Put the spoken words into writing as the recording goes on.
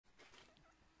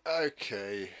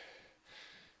Okay,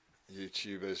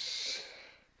 YouTubers,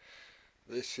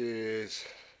 this is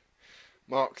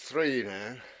Mark 3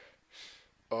 now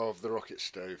of the rocket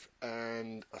stove,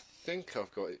 and I think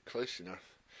I've got it close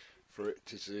enough for it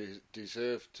to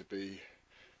deserve to be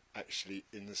actually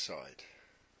inside.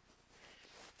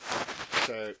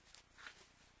 So,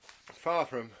 far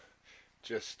from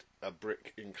just a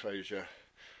brick enclosure,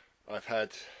 I've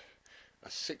had a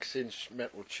 6-inch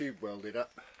metal tube welded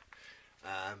up.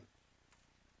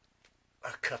 I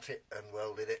cut it and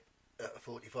welded it at a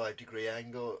 45-degree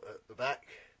angle at the back.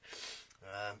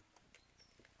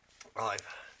 I've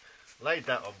laid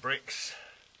that on bricks,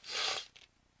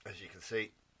 as you can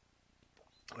see,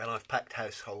 and I've packed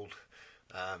household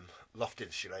loft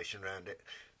insulation around it.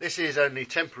 This is only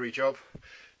temporary job.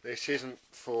 This isn't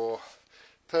for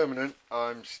permanent.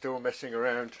 I'm still messing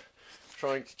around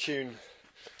trying to tune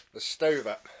the stove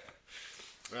up.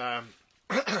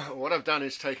 What I've done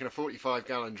is taken a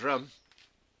 45-gallon drum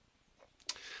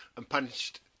and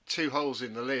punched 2 holes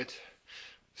in the lid,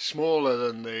 smaller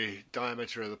than the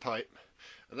diameter of the pipe,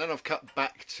 and then I've cut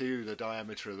back to the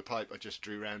diameter of the pipe I just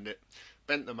drew round it,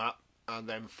 bent them up, and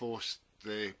then forced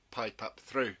the pipe up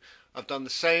through. I've done the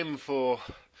same for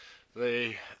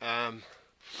the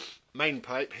main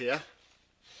pipe here,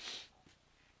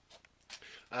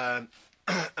 and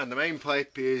the main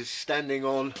pipe is standing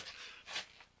on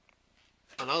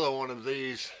another one of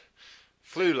these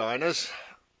flue liners.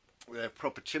 They're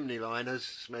proper chimney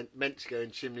liners, meant to go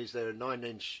in chimneys. They're a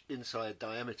 9-inch inside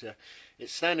diameter.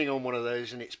 It's standing on one of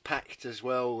those, and it's packed as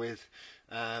well with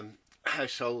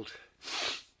household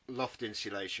loft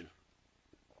insulation.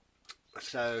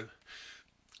 So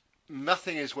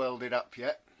nothing is welded up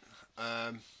yet.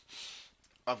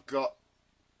 I've got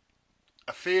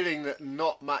a feeling that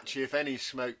not much, if any,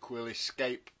 smoke will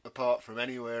escape apart from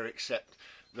anywhere except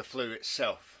the flue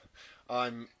itself.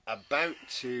 I'm about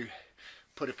to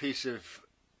put a piece of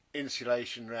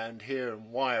insulation around here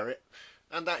and wire it,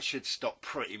 and that should stop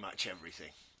pretty much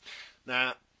everything.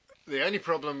 Now, the only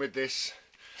problem with this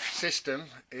system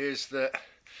is that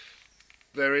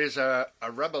there is a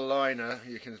rubber liner.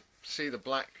 You can see the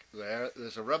black there.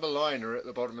 There's a rubber liner at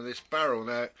the bottom of this barrel.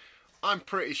 Now, I'm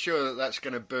pretty sure that that's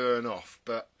going to burn off,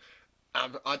 but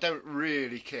I don't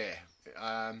really care.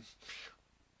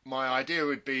 My idea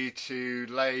would be to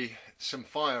lay some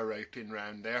fire rope in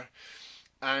round there,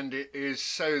 and it is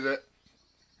so that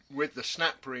with the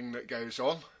snap ring that goes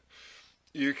on,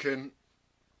 you can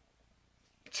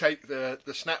take the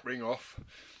snap ring off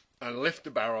and lift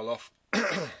the barrel off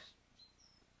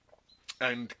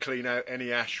and clean out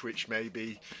any ash which may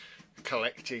be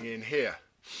collecting in here.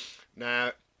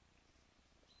 Now,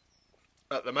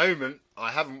 at the moment I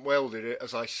haven't welded it,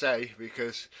 as I say,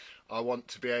 because I want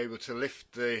to be able to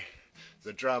lift the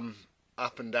drum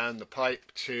up and down the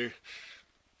pipe to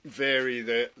vary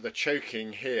the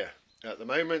choking here. At the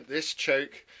moment this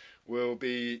choke will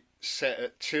be set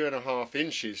at 2.5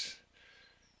 inches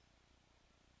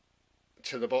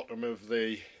to the bottom of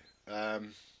the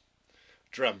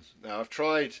drum. Now, I've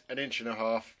tried 1.5 inches,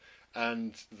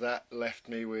 and that left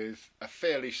me with a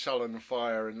fairly sullen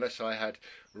fire unless I had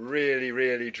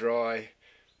really dry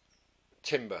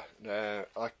timber. Now,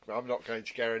 I'm not going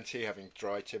to guarantee having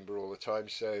dry timber all the time,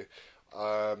 so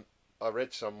I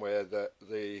read somewhere that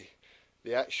the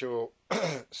actual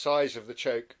size of the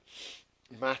choke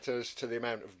matters to the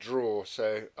amount of draw,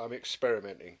 so I'm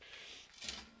experimenting.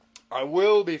 I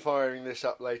will be firing this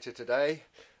up later today.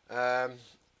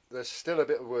 There's still a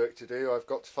bit of work to do. I've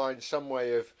got to find some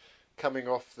way of coming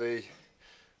off the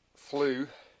flue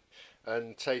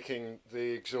and taking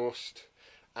the exhaust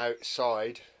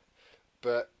outside,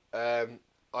 but I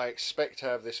expect to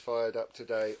have this fired up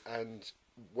today, and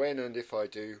when and if I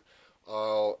do,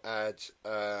 I'll add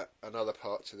another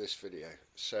part to this video.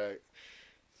 So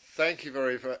thank you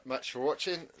very much for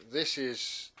watching. This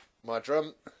is my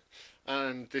drum,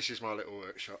 and this is my little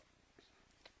workshop.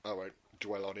 I won't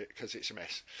dwell on it because it's a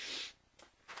mess,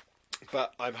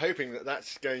 but I'm hoping that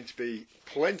that's going to be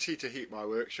plenty to heat my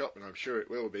workshop, and I'm sure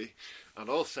it will be. And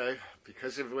also,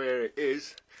 because of where it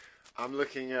is, I'm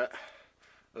looking at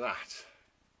that.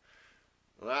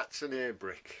 That's an air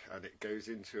brick, and it goes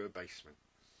into a basement.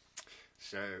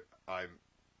 So I'm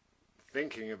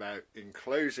thinking about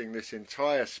enclosing this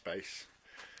entire space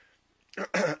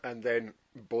and then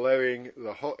blowing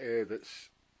the hot air that's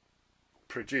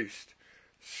produced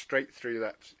straight through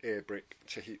that air brick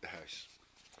to heat the house.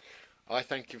 I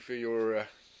thank you for your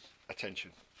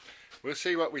attention. We'll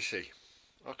see what we see.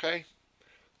 Okay?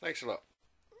 Thanks a lot.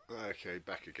 Okay,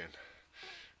 back again.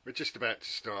 We're just about to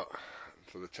start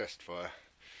for the test fire.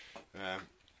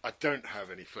 I don't have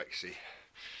any flexi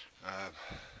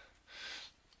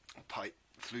pipe,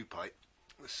 flue pipe.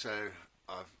 So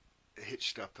I've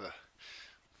hitched up a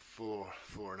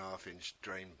 4.5 inch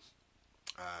drain,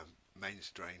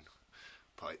 mains drain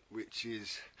pipe, which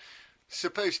is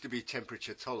supposed to be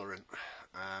temperature tolerant,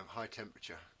 high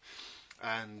temperature,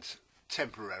 and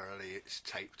temporarily it's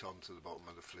taped onto the bottom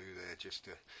of the flue there just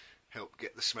to help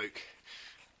get the smoke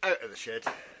out of the shed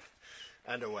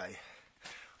and away.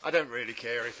 I don't really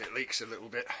care if it leaks a little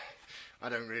bit. I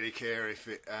don't really care if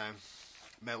it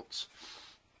melts.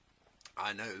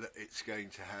 I know that it's going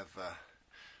to have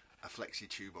a flexi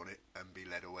tube on it and be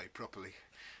led away properly,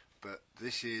 but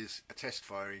this is a test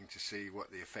firing to see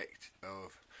what the effect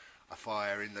of a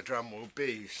fire in the drum will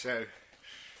be. So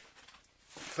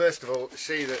first of all, to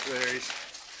see that there is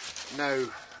no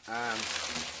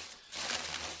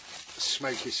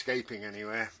smoke escaping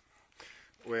anywhere,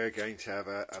 we're going to have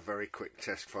a very quick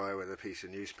test fire with a piece of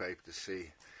newspaper to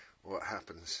see what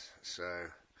happens. So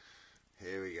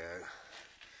here we go.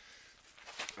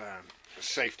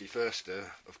 Safety first,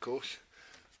 of course.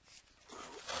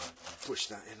 Push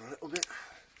that in a little bit.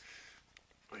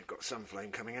 We've got some flame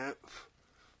coming out.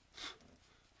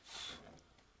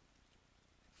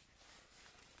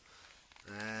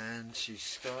 And she's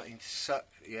starting to suck.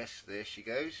 Yes, there she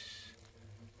goes.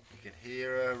 You can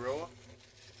hear her roar.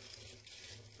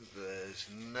 There's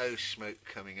no smoke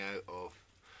coming out of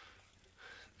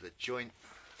the joint,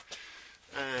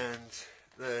 and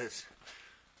there's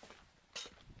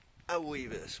a wee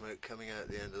bit of smoke coming out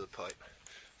the end of the pipe.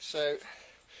 So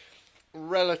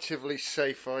relatively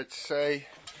safe, I'd say,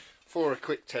 for a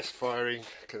quick test firing,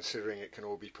 considering it can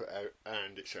all be put out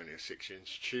and it's only a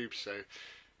 6-inch tube, so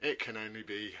it can only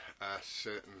be a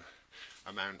certain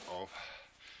amount of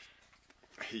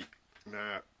heat.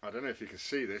 Now, I don't know if you can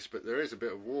see this, but there is a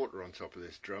bit of water on top of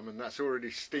this drum, and that's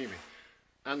already steaming,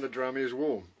 and the drum is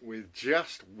warm with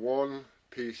just one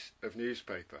piece of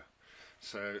newspaper.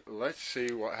 So let's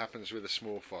see what happens with a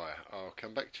small fire. I'll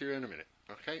come back to you in a minute.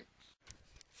 Okay,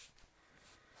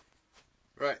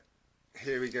 right,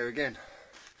 here we go again.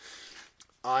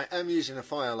 I am using a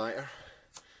fire lighter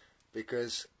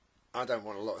because I don't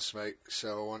want a lot of smoke,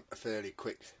 so I want a fairly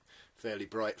quick, fairly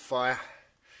bright fire.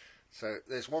 So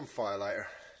there's one fire lighter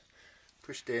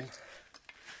pushed in.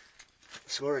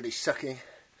 It's already sucking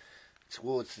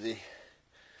towards the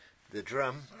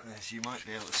drum, as you might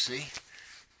be able to see.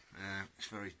 It's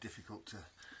very difficult to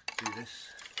do this.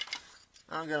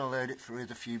 I'm going to load it with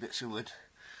a few bits of wood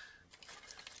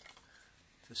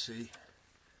to see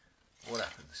what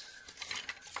happens.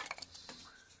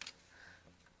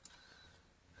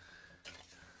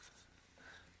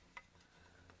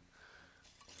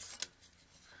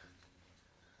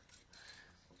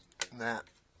 Now,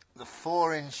 the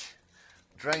 4-inch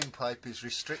drain pipe is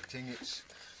restricting its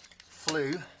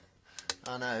flue.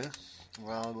 I know,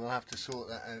 well, we'll have to sort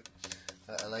that out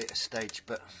at a later stage,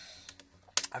 but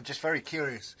I'm just very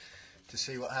curious to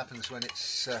see what happens when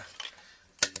it's a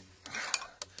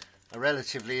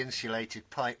relatively insulated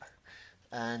pipe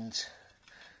and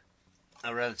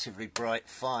a relatively bright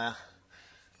fire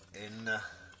in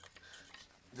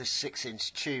this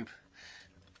 6-inch tube.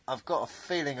 I've got a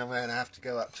feeling I'm going to have to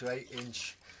go up to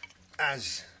 8-inch,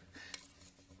 as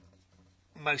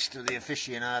most of the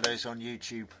aficionados on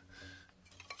YouTube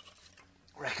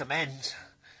recommend,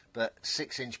 but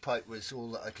 6-inch pipe was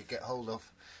all that I could get hold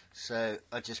of, so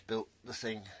I just built the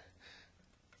thing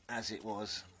as it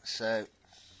was. So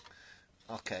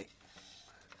okay,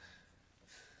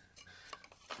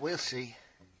 we'll see.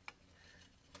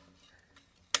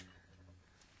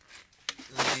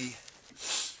 The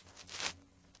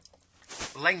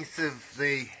length of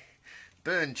the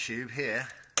burn tube here,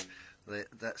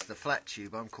 that's the flat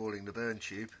tube I'm calling the burn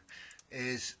tube,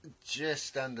 is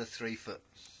just under 3 foot,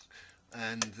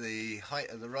 and the height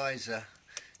of the riser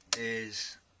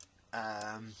is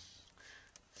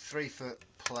 3 foot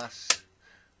plus,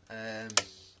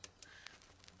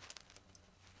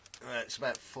 it's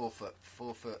about 4 foot,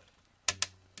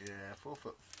 yeah, 4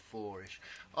 foot 4-ish.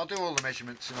 I'll do all the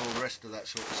measurements and all the rest of that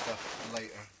sort of stuff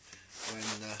later when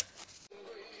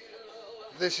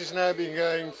this has now been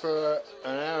going for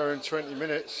an hour and 20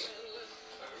 minutes.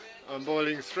 I'm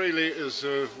boiling 3 litres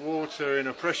of water in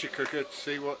a pressure cooker to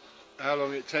see how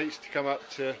long it takes to come up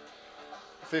to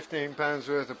 15 pounds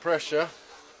worth of pressure,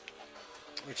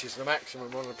 which is the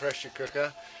maximum on the pressure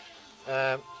cooker.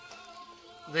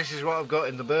 This is what I've got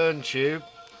in the burn tube,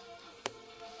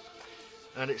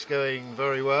 and it's going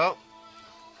very well.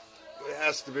 It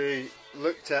has to be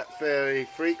looked at fairly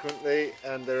frequently,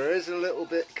 and there is a little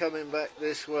bit coming back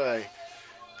this way.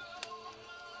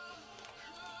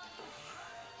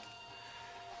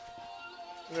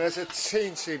 There's a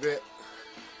teensy bit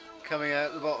coming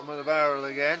out the bottom of the barrel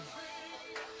again,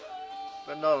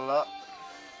 but not a lot.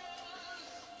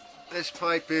 This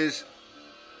pipe is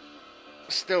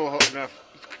still hot enough,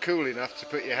 cool enough to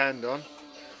put your hand on.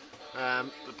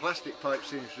 The plastic pipe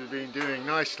seems to have been doing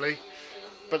nicely,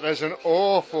 but there's an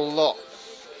awful lot,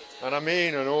 and I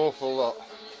mean an awful lot,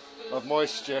 of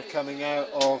moisture coming out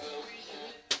of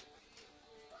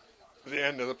the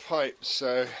end of the pipe.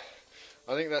 So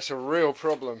I think that's a real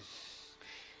problem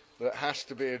that has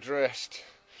to be addressed.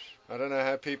 I don't know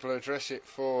how people address it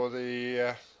for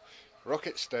the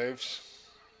rocket stoves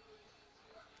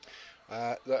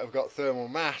that have got thermal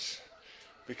mass,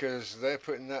 because they're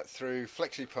putting that through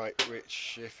flexi pipe,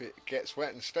 which if it gets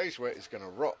wet and stays wet is going to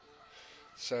rot.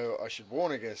 So I should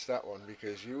warn against that one,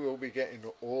 because you will be getting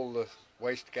all the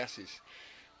waste gases.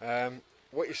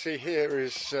 What you see here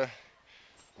is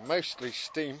mostly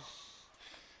steam.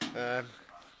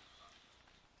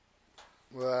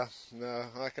 Well, no,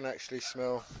 I can actually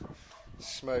smell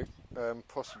smoke,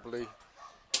 possibly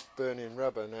burning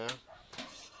rubber now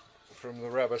from the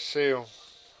rubber seal,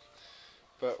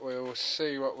 but we'll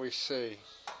see what we see.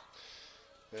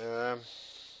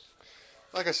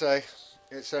 Like I say,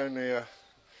 it's only an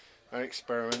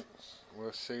experiment.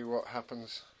 We'll see what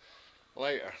happens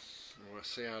later. We'll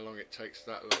see how long it takes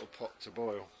that little pot to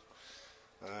boil.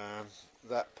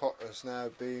 That pot has now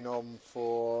been on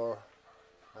for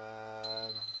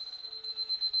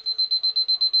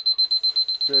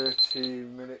 30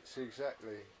 minutes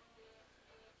exactly.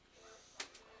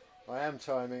 I am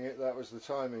timing it. That was the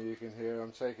timer you can hear.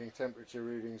 I'm taking temperature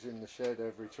readings in the shed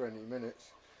every 20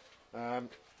 minutes.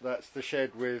 That's the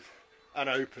shed with an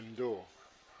open door.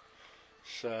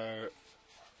 So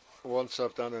once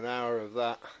I've done an hour of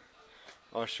that,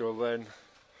 I shall then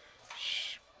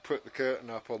put the curtain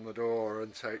up on the door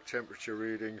and take temperature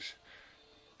readings.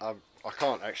 I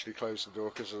can't actually close the door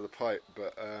because of the pipe,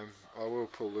 but I will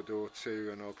pull the door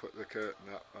to, and I'll put the curtain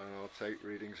up, and I'll take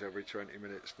readings every 20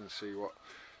 minutes and see what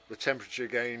the temperature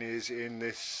gain is in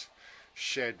this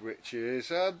shed, which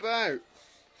is about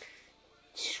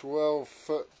 12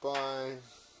 foot by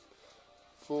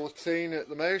 14 at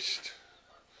the most.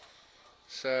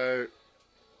 So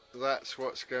that's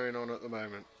what's going on at the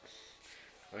moment.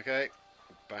 Okay,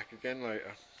 back again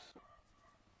later.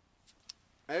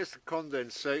 There's the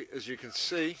condensate, as you can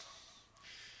see.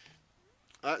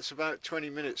 That's about 20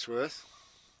 minutes worth.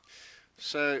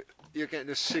 So you're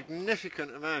getting a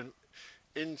significant amount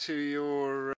into your